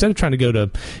 Okay. But instead of trying to go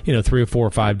to 3 or 4 or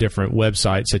 5 different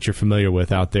websites that you're familiar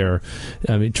with out there,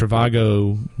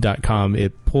 Trivago.com,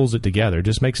 it pulls it together. It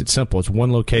just makes it simple. It's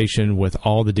one location with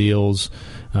all the deals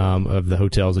of the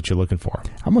hotels that you're looking for.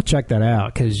 I'm going to check that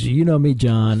out because you know me,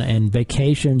 John, and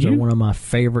vacations are one of my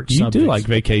favorite subjects. You do like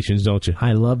vacations, don't you?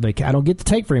 I love vacations. I don't get to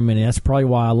take very many. That's probably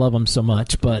why I love them so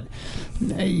much. But,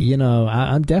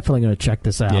 I'm definitely going to check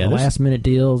this out. Yeah, last-minute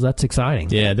deals, that's exciting.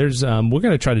 Yeah, there's. We're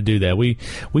going to try to do that. We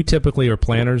typically are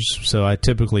planners, so I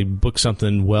typically book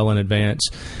something well in advance.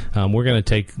 We're going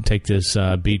to take this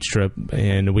beach trip,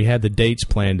 and we had the dates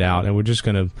planned out, and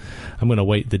I'm going to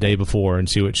wait the day before and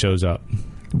see what shows up.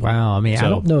 Wow, I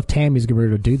don't know if Tammy's going to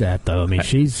be able to do that though.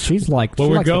 She's like, well,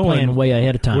 we're going way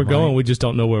ahead of time. We're going. We just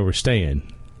don't know where we're staying.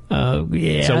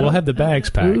 Yeah. So we'll have the bags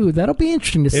packed. Ooh, that'll be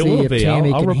interesting to see if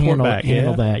Tammy can handle that.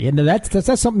 Yeah, no, that's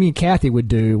not something me and Kathy would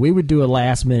do. We would do a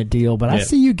last minute deal, but I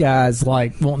see you guys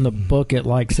wanting to book it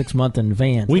 6 months in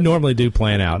advance. We normally do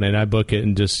plan out, and I book it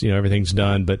and just everything's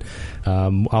done. But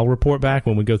I'll report back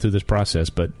when we go through this process.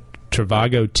 But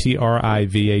Trivago,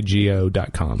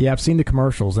 Trivago.com. Yeah, I've seen the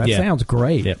commercials. That sounds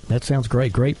great. Yep. That sounds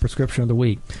great. Great prescription of the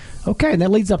week. Okay, and that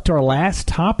leads up to our last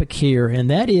topic here, and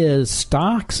that is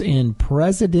stocks in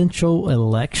presidential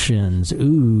elections.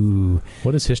 Ooh.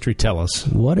 What does history tell us?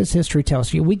 What does history tell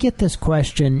us? We get this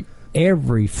question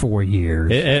every 4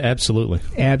 years. Absolutely.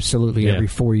 Every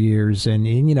 4 years. And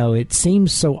it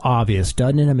seems so obvious,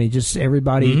 doesn't it? Just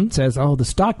everybody says, oh, the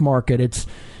stock market, it's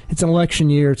an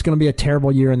election year. It's going to be a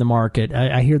terrible year in the market.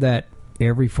 I hear that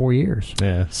every 4 years.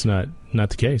 Yeah, it's not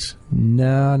the case.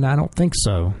 No, I don't think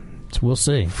so. We'll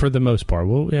see. For the most part.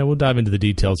 We'll dive into the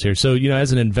details here. So,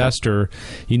 as an investor,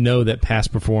 that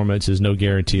past performance is no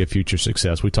guarantee of future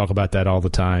success. We talk about that all the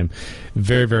time.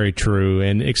 Very, very true.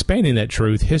 And expanding that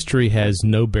truth, history has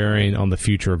no bearing on the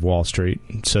future of Wall Street.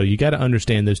 So you got to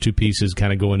understand those two pieces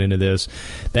kind of going into this.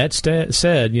 That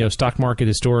said, stock market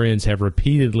historians have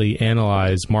repeatedly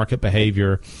analyzed market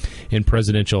behavior in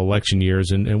presidential election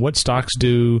years and what stocks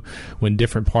do when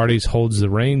different parties holds the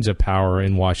reins of power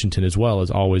in Washington as well is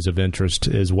always of interest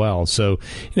as well. So,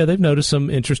 they've noticed some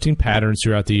interesting patterns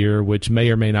throughout the year, which may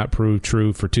or may not prove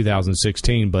true for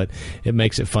 2016, but it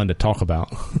makes it fun to talk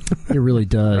about. It really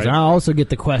does. Right? I also get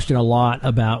the question a lot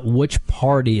about which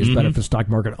party is better for the stock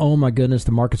market. Oh my goodness,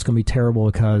 the market's going to be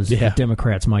terrible because the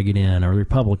Democrats might get in or the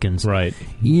Republicans. Right.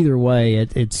 Either way,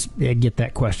 I get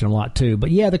that question a lot too.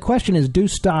 But the question is, do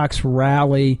stocks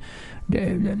rally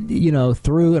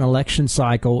through an election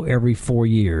cycle every 4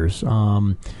 years?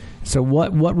 So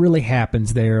what really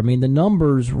happens there? The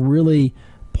numbers really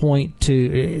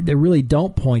they really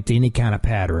don't point to any kind of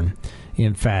pattern.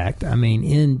 In fact,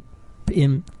 in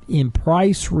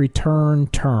price return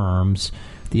terms,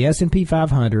 the S&P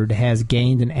 500 has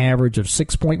gained an average of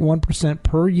 6.1%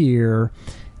 per year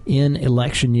in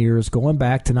election years going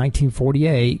back to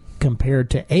 1948 compared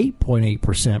to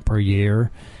 8.8% per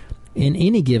year in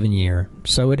any given year.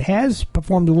 So it has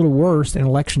performed a little worse in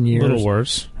election years. A little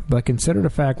worse. But consider the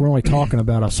fact we're only talking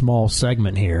about a small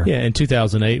segment here. Yeah, and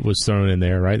 2008 was thrown in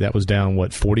there, right? That was down,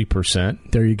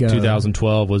 40%? There you go.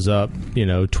 2012 was up,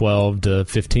 12 to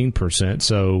 15%.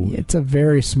 So it's a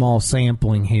very small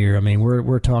sampling here. I mean,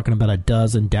 we're talking about a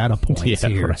dozen data points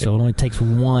here. Right. So it only takes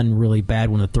one really bad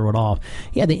one to throw it off.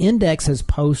 Yeah, the index has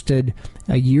posted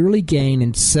a yearly gain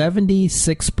in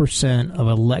 76% of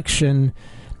election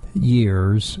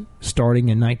years starting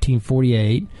in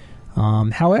 1948.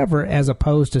 However, as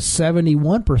opposed to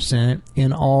 71%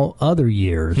 in all other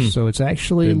years. So it's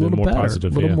actually a little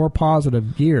better, more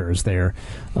positive years there.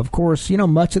 Of course,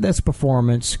 much of this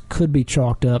performance could be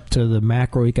chalked up to the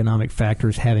macroeconomic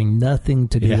factors having nothing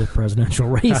to do with presidential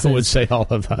races. I would say all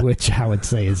of that. Which I would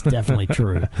say is definitely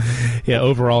true. Yeah,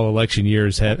 overall election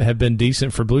years have been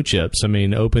decent for blue chips. I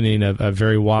mean, opening a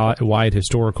very wide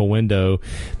historical window,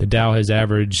 the Dow has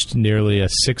averaged nearly a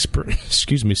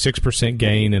 6%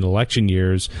 gain in election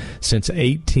years since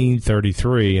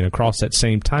 1833, and across that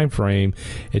same time frame,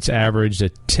 it's averaged a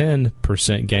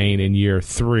 10% gain in year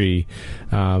 3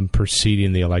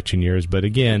 preceding the election years. But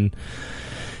again,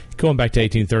 going back to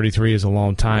 1833 is a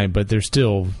long time, but there's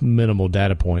still minimal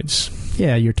data points.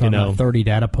 Yeah, you're talking about 30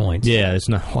 data points. Yeah, it's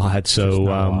not a lot.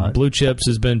 So blue chips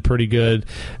has been pretty good.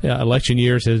 Election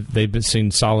years, they've been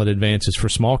seeing solid advances for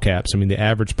small caps. I mean, the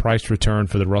average price return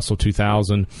for the Russell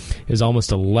 2000 is almost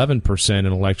 11% in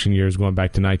election years going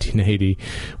back to 1980,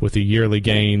 with a yearly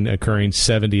gain occurring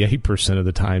 78% of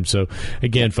the time. So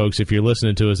again, folks, if you're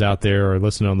listening to us out there or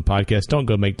listening on the podcast, don't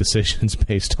go make decisions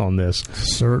based on this.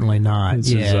 Certainly not.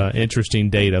 This is interesting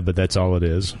data, but that's all it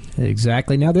is.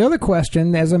 Exactly. Now, the other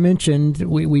question, as I mentioned,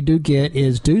 we do get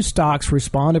is, do stocks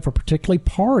respond if a particular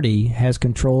party has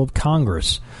control of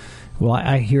Congress? Well,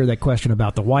 I hear that question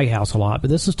about the White House a lot, but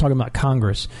this is talking about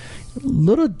Congress.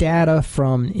 Little data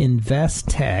from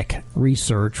Investec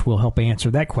Research will help answer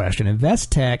that question.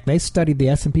 Investec, they studied the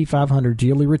S&P 500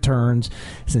 yearly returns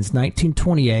since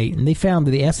 1928, and they found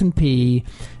that the S&P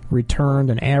returned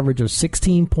an average of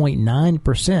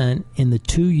 16.9% in the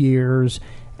 2 years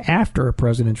after a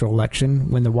presidential election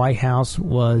when the White House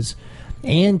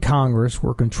and Congress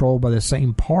were controlled by the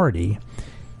same party.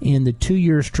 In the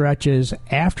 2-year stretches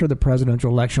after the presidential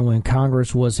election when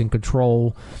Congress was in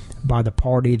control by the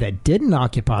party that didn't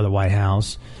occupy the White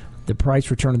House, the price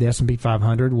return of the S&P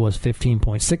 500 was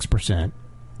 15.6%,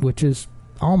 which is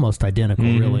almost identical,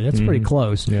 really. That's pretty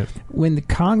close. Yep. When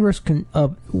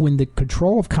the when the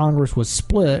control of Congress was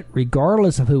split,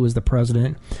 regardless of who was the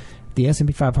president, the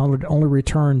S&P 500 only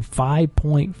returned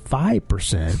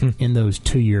 5.5% in those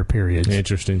 2-year periods.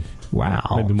 Interesting. Wow.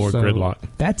 Maybe more gridlock.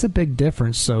 That's a big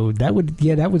difference. So that would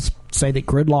say that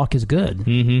gridlock is good.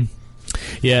 Mm-hmm.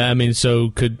 Yeah, I mean,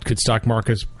 so could stock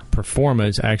markets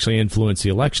performance actually influence the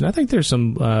election? I think there's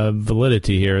some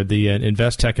validity here. The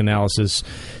Investec analysis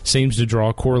seems to draw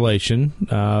a correlation,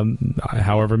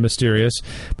 however mysterious,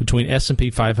 between S&P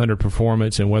 500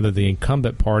 performance and whether the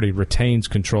incumbent party retains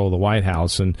control of the White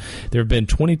House. And there have been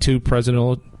 22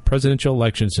 presidential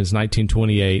elections since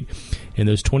 1928. In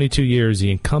those 22 years,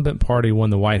 the incumbent party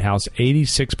won the White House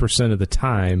 86% of the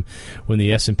time when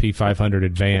the S&P 500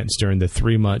 advanced during the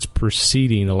 3 months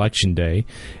preceding Election Day.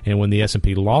 And when the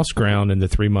S&P lost ground in the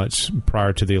 3 months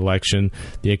prior to the election,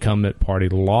 the incumbent party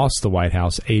lost the White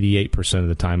House 88% of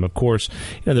the time. Of course,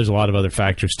 there's a lot of other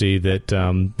factors, Steve, that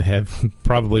have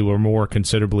probably were more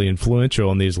considerably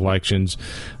influential in these elections,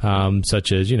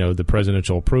 such as, the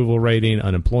presidential approval rating,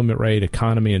 unemployment rate,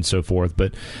 economy, and so forth.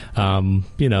 But,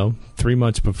 3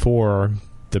 months before,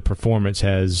 the performance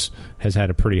has had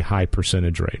a pretty high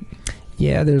percentage rate.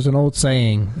 Yeah, there's an old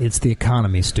saying, it's the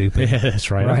economy, stupid. Yeah,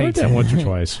 that's right. I've heard that once or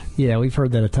twice. Yeah, we've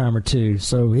heard that a time or two.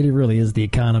 So it really is the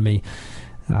economy,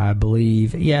 I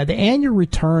believe. Yeah, the annual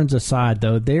returns aside,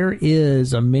 though, there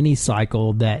is a mini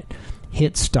cycle that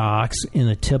hits stocks in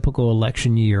a typical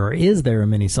election year. Or is there a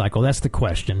mini cycle? That's the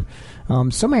question.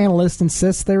 Some analysts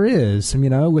insist there is.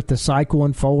 With the cycle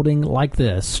unfolding like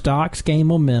this, stocks gain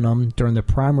momentum during the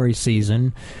primary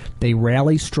season. They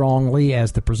rally strongly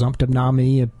as the presumptive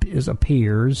nominee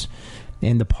appears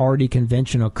and the party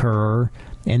convention occur,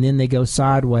 and then they go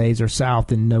sideways or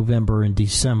south in November and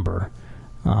December.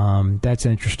 That's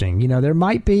interesting. There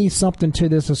might be something to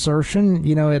this assertion,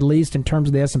 at least in terms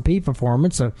of the S&P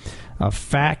performance. A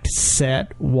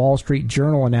fact-set Wall Street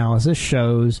Journal analysis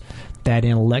shows that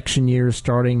in election years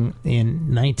starting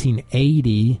in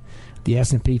 1980, the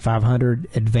S&P 500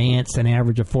 advanced an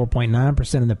average of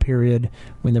 4.9% in the period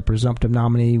when the presumptive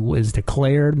nominee was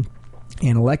declared.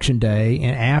 in Election Day,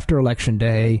 and after Election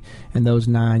Day, in those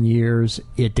 9 years,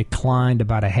 it declined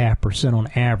about 0.5% on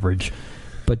average.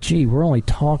 But, gee, we're only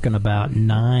talking about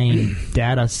nine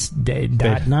data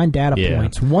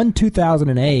points.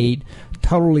 2008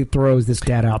 totally throws this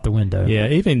data out the window.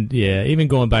 Even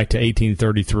going back to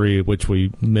 1833, which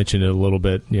we mentioned a little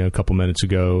bit, a couple minutes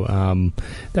ago,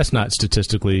 that's not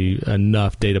statistically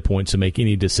enough data points to make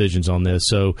any decisions on this.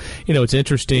 So, it's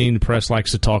interesting. The press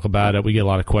likes to talk about it. We get a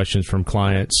lot of questions from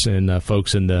clients and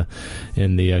folks in the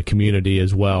community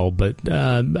as well. But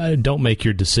don't make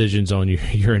your decisions on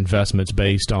your investments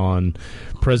based on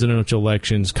presidential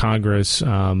elections, Congress.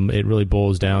 It really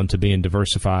boils down to being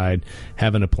diversified,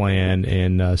 having a plan,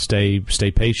 and stay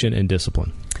patient and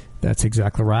disciplined. That's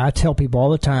exactly right. I tell people all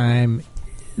the time,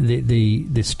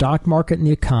 the stock market and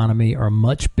the economy are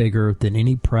much bigger than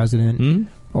any president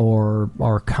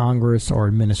or Congress or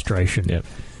administration. Yep.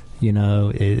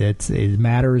 It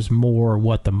matters more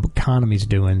what the economy's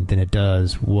doing than it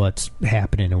does what's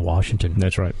happening in Washington.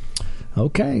 That's right.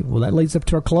 Okay, well, that leads up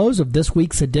to our close of this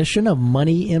week's edition of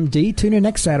Money MD. Tune in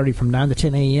next Saturday from 9 to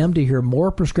 10 a.m. to hear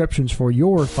more prescriptions for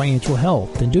your financial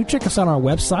health. And do check us out on our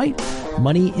website,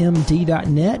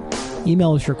 moneymd.net.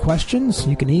 Email us your questions.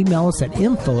 You can email us at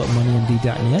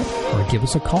info@moneymd.net or give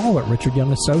us a call at Richard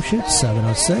Young Associates,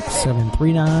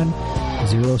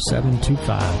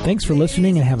 706-739-0725. Thanks for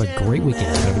listening and have a great weekend.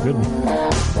 Have a good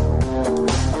one.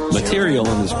 Material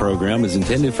in this program is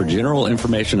intended for general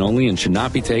information only and should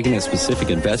not be taken as specific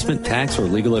investment, tax, or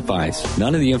legal advice.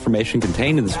 None of the information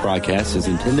contained in this broadcast is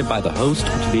intended by the host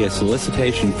to be a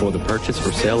solicitation for the purchase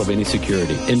or sale of any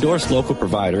security. Endorsed local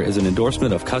provider is an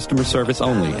endorsement of customer service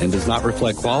only and does not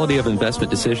reflect quality of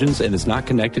investment decisions and is not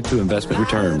connected to investment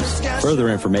returns. Further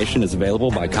information is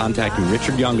available by contacting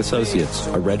Richard Young Associates,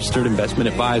 a registered investment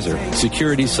advisor.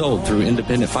 Securities sold through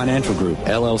Independent Financial Group,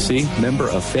 LLC, member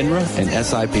of FINRA and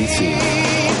SIPC.